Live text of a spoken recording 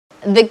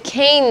The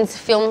Cannes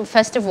Film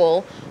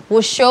Festival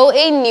will show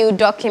a new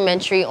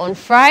documentary on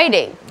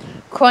Friday,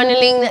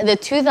 chronicling the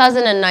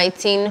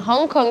 2019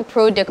 Hong Kong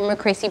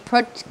pro-democracy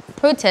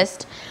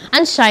protest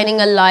and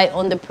shining a light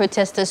on the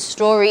protesters'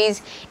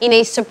 stories in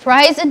a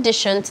surprise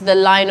addition to the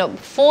lineup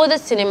for the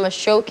cinema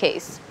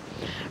showcase.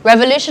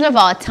 Revolution of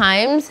Our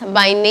Times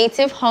by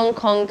native Hong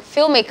Kong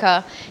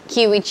filmmaker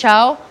Kiwi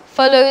Chow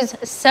follows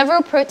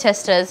several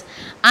protesters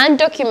and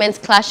documents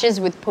clashes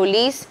with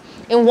police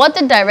in what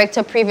the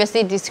director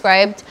previously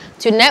described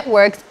to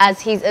networks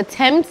as his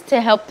attempt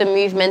to help the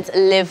movement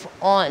live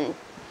on.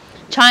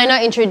 China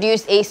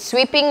introduced a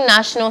sweeping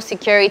national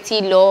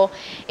security law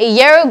a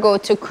year ago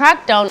to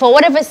crack down for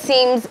whatever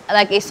seems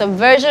like a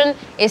subversion,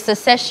 a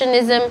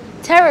secessionism,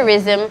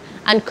 terrorism,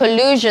 and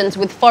collusions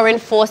with foreign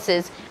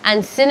forces,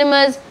 and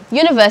cinemas,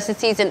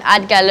 universities, and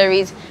art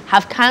galleries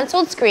have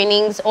cancelled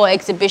screenings or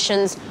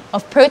exhibitions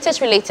of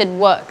protest-related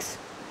works.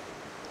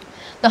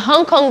 The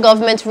Hong Kong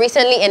government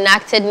recently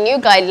enacted new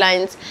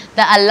guidelines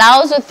that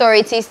allows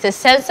authorities to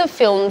censor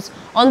films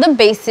on the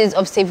basis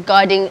of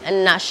safeguarding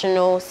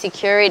national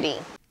security.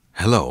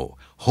 Hello,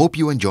 hope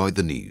you enjoyed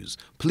the news.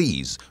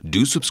 Please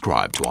do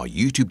subscribe to our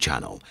YouTube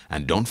channel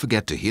and don't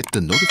forget to hit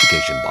the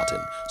notification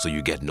button so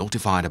you get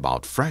notified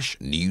about fresh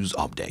news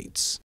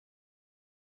updates.